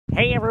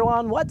Hey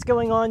everyone, what's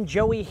going on?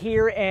 Joey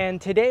here, and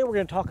today we're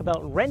going to talk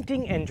about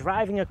renting and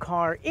driving a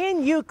car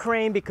in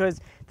Ukraine because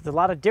there's a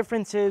lot of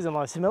differences and a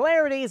lot of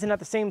similarities, and at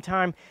the same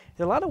time,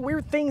 there's a lot of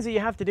weird things that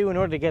you have to do in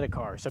order to get a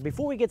car. So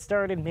before we get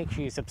started, make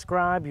sure you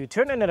subscribe, you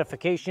turn on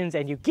notifications,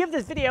 and you give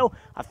this video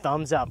a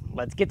thumbs up.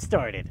 Let's get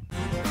started.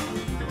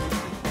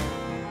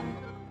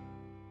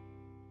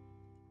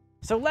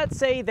 So let's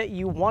say that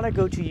you want to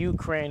go to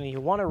Ukraine and you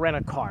want to rent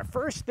a car.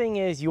 First thing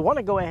is you want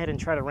to go ahead and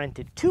try to rent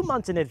it 2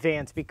 months in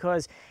advance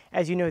because,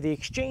 as you know, the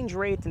exchange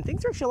rates and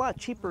things are actually a lot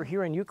cheaper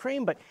here in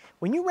Ukraine. But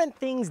when you rent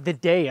things the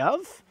day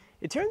of,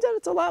 it turns out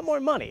it's a lot more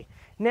money.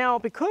 Now,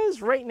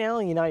 because right now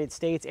in the United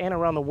States and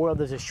around the world,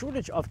 there's a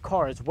shortage of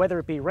cars, whether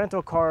it be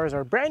rental cars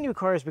or brand new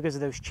cars because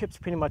of those chips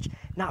pretty much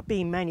not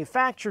being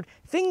manufactured,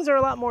 things are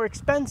a lot more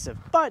expensive.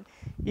 But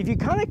if you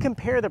kind of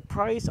compare the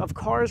price of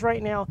cars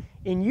right now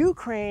in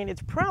Ukraine,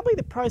 it's probably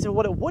the price of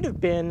what it would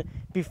have been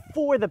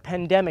before the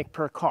pandemic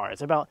per car.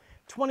 It's about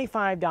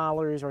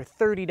 $25 or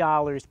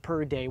 $30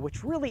 per day,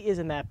 which really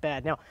isn't that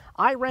bad. Now,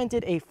 I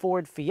rented a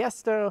Ford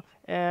Fiesta,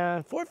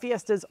 and Ford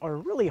Fiestas are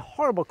really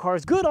horrible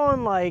cars, good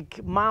on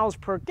like miles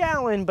per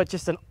gallon, but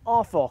just an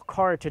awful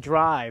car to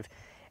drive.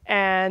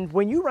 And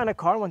when you rent a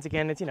car, once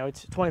again, it's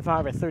 $25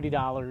 or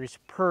 $30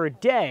 per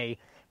day.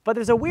 But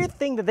there's a weird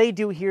thing that they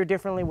do here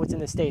differently what's in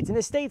the States. In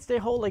the States, they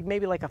hold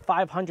maybe a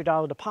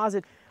 $500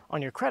 deposit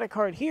on your credit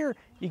card. Here,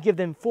 you give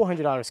them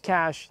 $400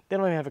 cash. They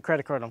don't even have a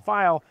credit card on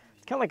file.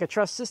 It's kind of like a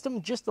trust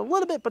system, just a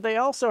little bit, but they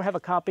also have a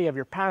copy of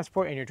your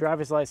passport and your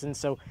driver's license.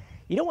 So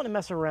you don't want to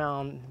mess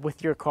around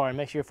with your car and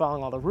make sure you're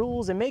following all the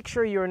rules and make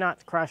sure you're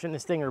not crashing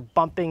this thing or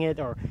bumping it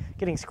or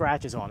getting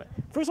scratches on it.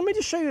 First, let me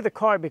just show you the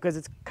car because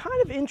it's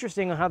kind of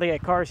interesting on how they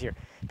get cars here.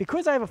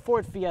 Because I have a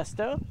Ford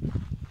Fiesta,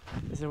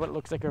 this is what it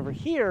looks like over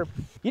here.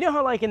 You know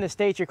how like in the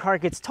States your car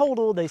gets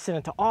totaled, they send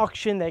it to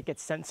auction, that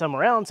gets sent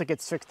somewhere else, it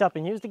gets fixed up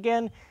and used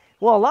again?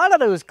 Well, a lot of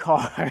those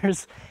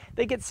cars,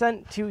 they get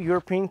sent to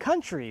European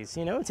countries.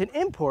 It's an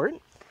import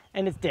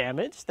and it's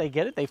damaged. They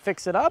get it, they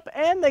fix it up,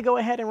 and they go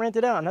ahead and rent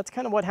it out. And that's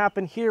kind of what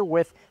happened here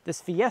with this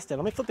Fiesta.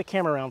 Let me flip the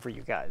camera around for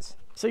you guys.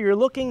 So you're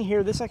looking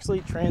here, this actually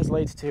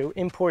translates to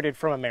imported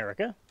from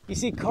America. You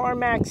see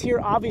CarMax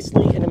here,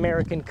 obviously an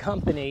American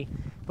company.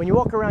 When you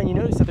walk around, you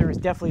notice that there is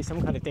definitely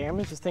some kind of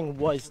damage. This thing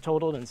was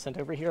totaled and sent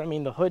over here. I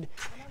mean, the hood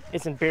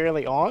isn't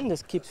barely on.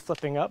 This keeps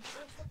flipping up.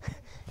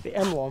 The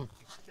emblem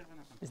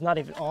is not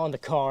even on the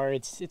car.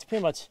 It's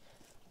pretty much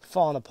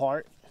fallen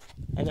apart.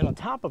 And then on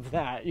top of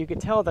that, you can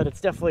tell that it's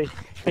definitely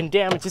been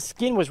damaged. The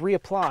skin was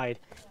reapplied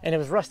and it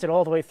was rusted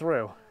all the way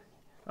through.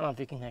 I don't know if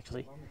you can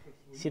actually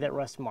see that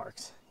rust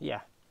marks. Yeah.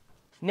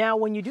 Now,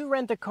 when you do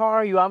rent a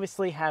car, you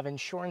obviously have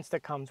insurance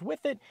that comes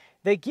with it.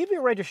 They give you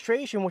a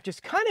registration, which is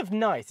kind of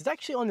nice. It's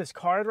actually on this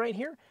card right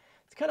here.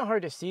 It's kind of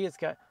hard to see. It's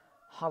got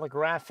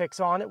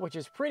holographics on it, which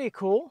is pretty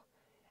cool.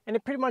 And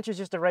it pretty much is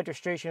just a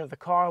registration of the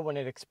car when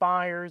it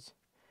expires.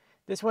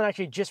 This one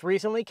actually just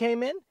recently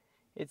came in.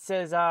 It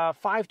says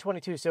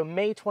 5/22, so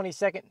May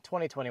 22nd,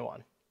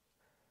 2021.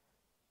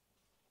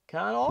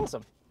 Kind of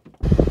awesome.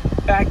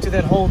 Back to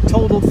that whole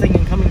total thing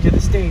and coming to the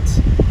States.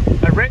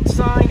 A rent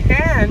sign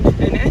and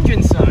an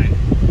engine sign.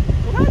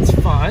 Well, that's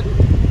fun.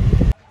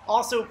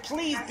 Also,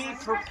 please be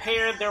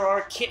prepared. There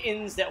are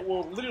kittens that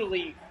will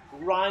literally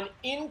run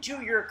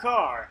into your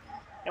car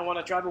and want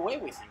to drive away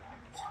with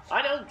you.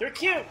 I know, they're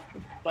cute,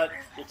 but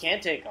you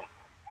can't take them.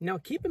 Now,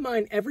 keep in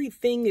mind,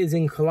 everything is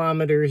in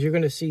kilometers. You're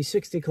going to see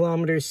 60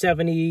 kilometers,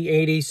 70,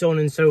 80, so on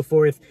and so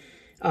forth.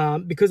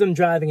 Because I'm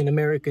driving an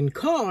American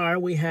car,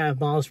 we have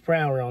miles per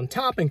hour on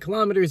top and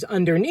kilometers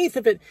underneath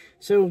of it.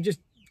 So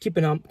just keep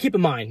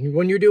in mind,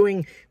 when you're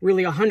doing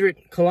really 100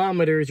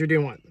 kilometers, you're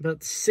doing what? About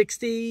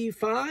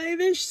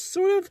 65-ish,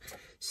 sort of?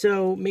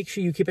 So make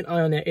sure you keep an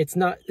eye on that. It's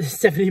not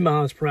 70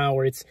 miles per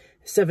hour, it's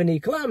 70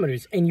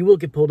 kilometers, and you will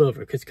get pulled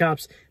over because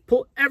cops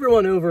pull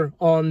everyone over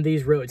on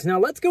these roads. Now,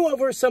 let's go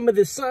over some of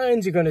the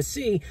signs you're going to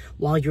see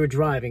while you're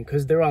driving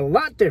because they're a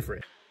lot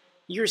different.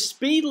 Your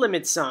speed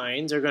limit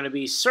signs are going to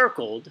be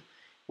circled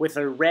with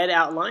a red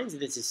outline. So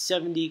this is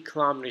 70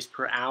 kilometers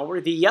per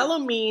hour. The yellow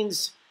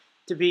means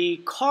to be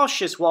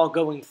cautious while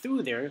going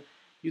through there.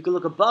 You can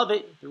look above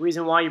it. The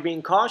reason why you're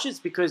being cautious is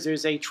because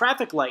there's a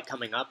traffic light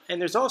coming up and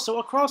there's also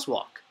a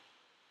crosswalk.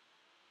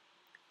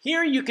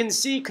 Here you can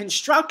see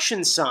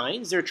construction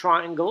signs. They're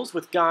triangles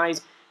with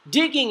guys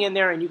digging in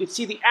there, and you can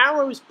see the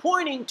arrows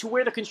pointing to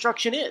where the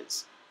construction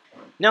is.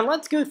 Now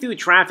let's go through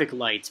traffic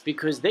lights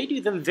because they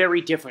do them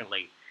very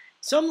differently.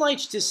 Some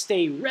lights just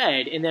stay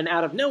red and then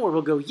out of nowhere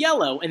will go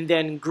yellow and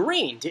then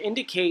green to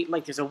indicate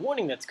like there's a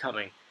warning that's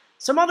coming.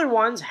 Some other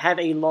ones have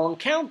a long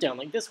countdown,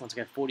 like this one's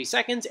got 40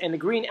 seconds, and the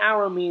green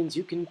arrow means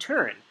you can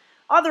turn.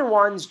 Other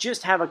ones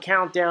just have a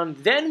countdown,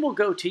 then will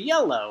go to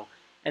yellow,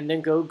 and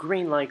then go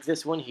green like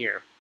this one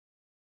here.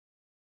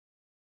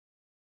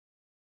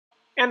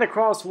 And the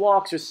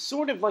crosswalks are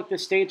sort of like the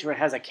States where it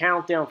has a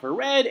countdown for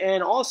red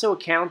and also a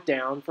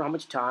countdown for how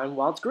much time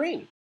while it's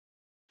green.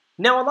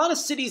 Now, a lot of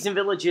cities and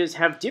villages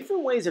have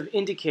different ways of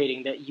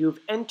indicating that you've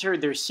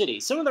entered their city.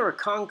 Some of them are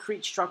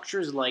concrete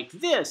structures like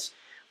this,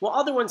 while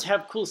other ones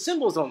have cool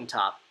symbols on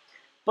top.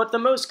 But the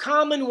most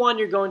common one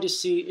you're going to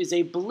see is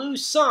a blue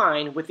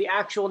sign with the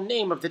actual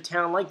name of the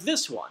town, like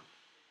this one.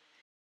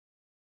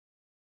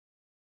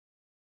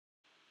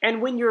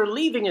 And when you're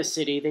leaving a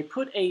city, they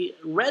put a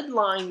red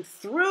line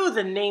through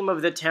the name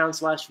of the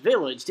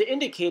town/village to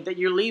indicate that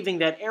you're leaving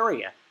that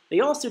area. They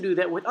also do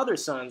that with other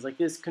signs, like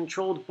this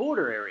controlled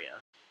border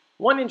area.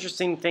 One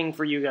interesting thing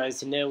for you guys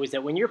to know is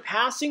that when you're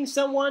passing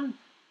someone,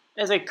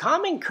 as a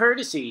common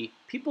courtesy,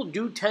 people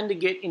do tend to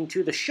get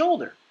into the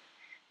shoulder.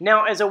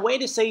 Now, as a way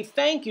to say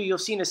thank you, you'll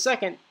see in a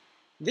second,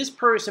 this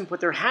person put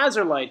their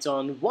hazard lights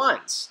on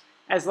once,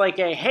 as like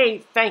a, hey,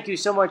 thank you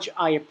so much,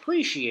 I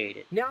appreciate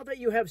it. Now that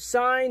you have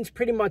signs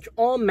pretty much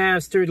all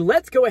mastered,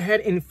 let's go ahead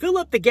and fill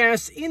up the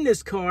gas in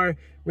this car.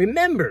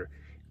 Remember,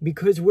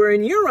 because we're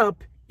in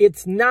Europe,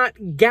 it's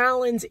not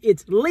gallons,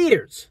 it's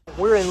liters.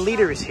 We're in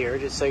liters here,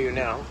 just so you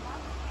know.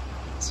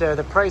 So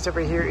the price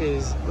over here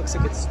is, looks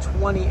like it's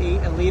 28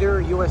 a liter.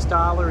 US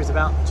dollar is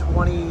about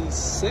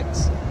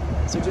 26.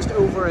 So just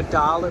over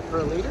 $1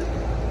 per liter.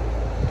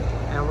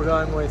 And we're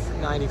going with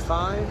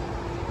 95.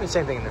 The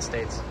same thing in the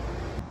States.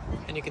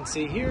 And you can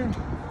see here,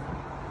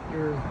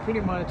 you're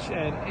pretty much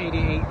at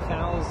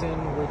 88,000,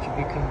 which would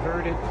be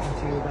converted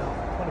into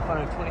about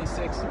 25,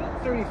 26,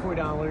 about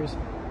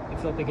 $34 to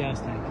fill up the gas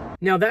tank.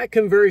 Now that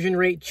conversion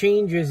rate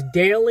changes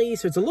daily,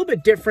 so it's a little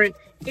bit different.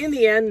 In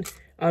the end,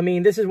 I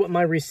mean, this is what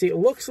my receipt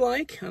looks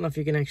like. I don't know if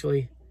you can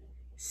actually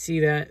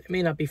see that. It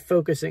may not be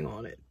focusing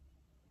on it.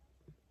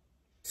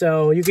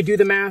 So you could do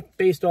the math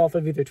based off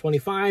of either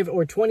 25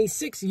 or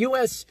 26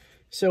 US.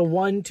 So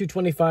 1 to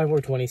 25 or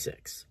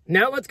 26.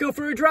 Now let's go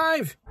for a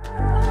drive.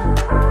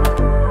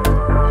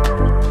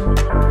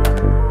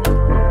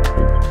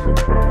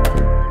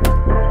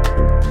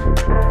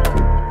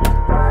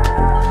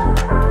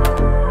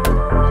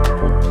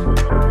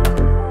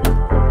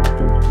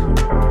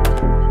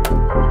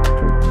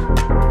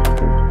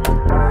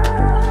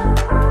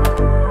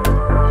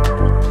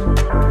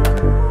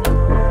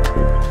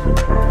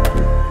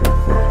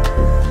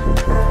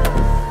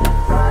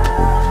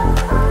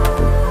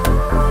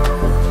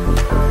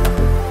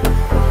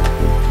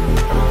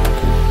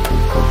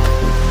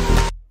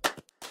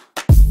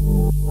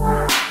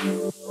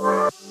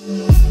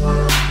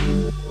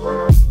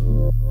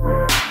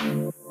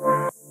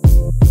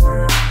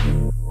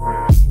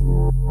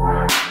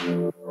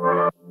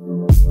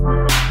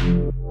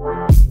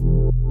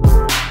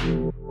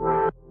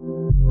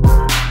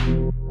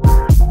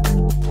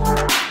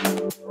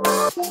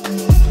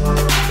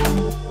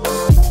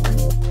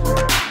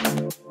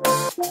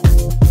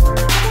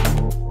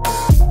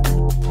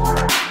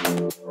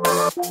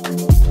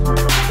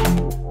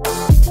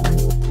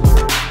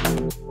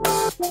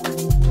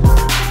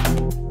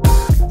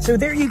 So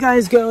there you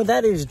guys go.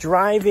 That is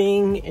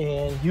driving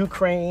in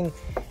Ukraine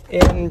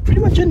in pretty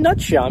much a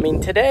nutshell. I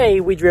mean, today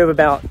we drove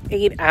about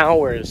 8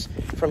 hours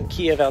from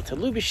Kiev out to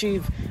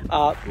Lubyshiv.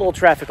 Little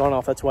traffic on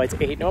off, that's why it's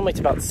 8. Normally it's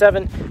about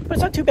 7, but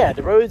it's not too bad.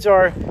 The roads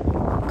are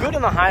good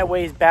on the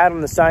highways, bad on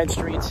the side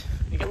streets.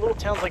 You get little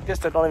towns like this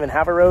that don't even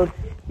have a road.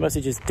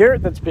 Mostly just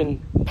dirt that's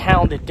been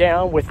pounded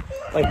down with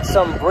like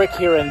some brick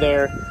here and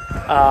there.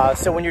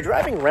 So when you're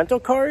driving rental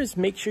cars,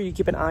 make sure you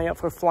keep an eye out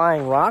for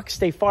flying rocks.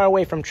 Stay far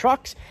away from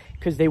trucks,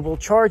 because they will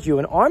charge you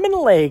an arm and a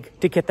leg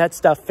to get that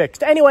stuff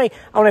fixed. Anyway,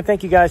 I want to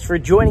thank you guys for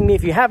joining me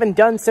if you haven't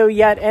done so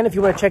yet. And if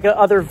you want to check out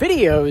other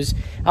videos,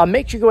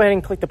 make sure you go ahead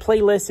and click the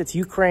playlist. It's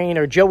Ukraine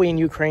or Joey in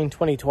Ukraine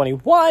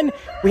 2021.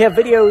 We have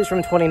videos from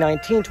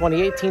 2019,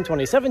 2018,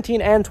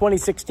 2017, and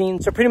 2016.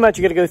 So pretty much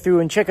you got to go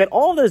through and check out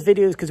all of those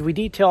videos because we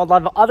detail a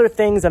lot of other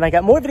things. And I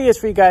got more videos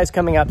for you guys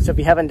coming up. So if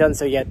you haven't done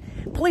so yet,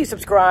 please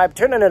subscribe,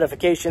 turn on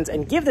notifications,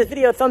 and give this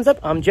video a thumbs up.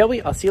 I'm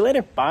Joey. I'll see you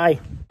later.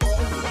 Bye.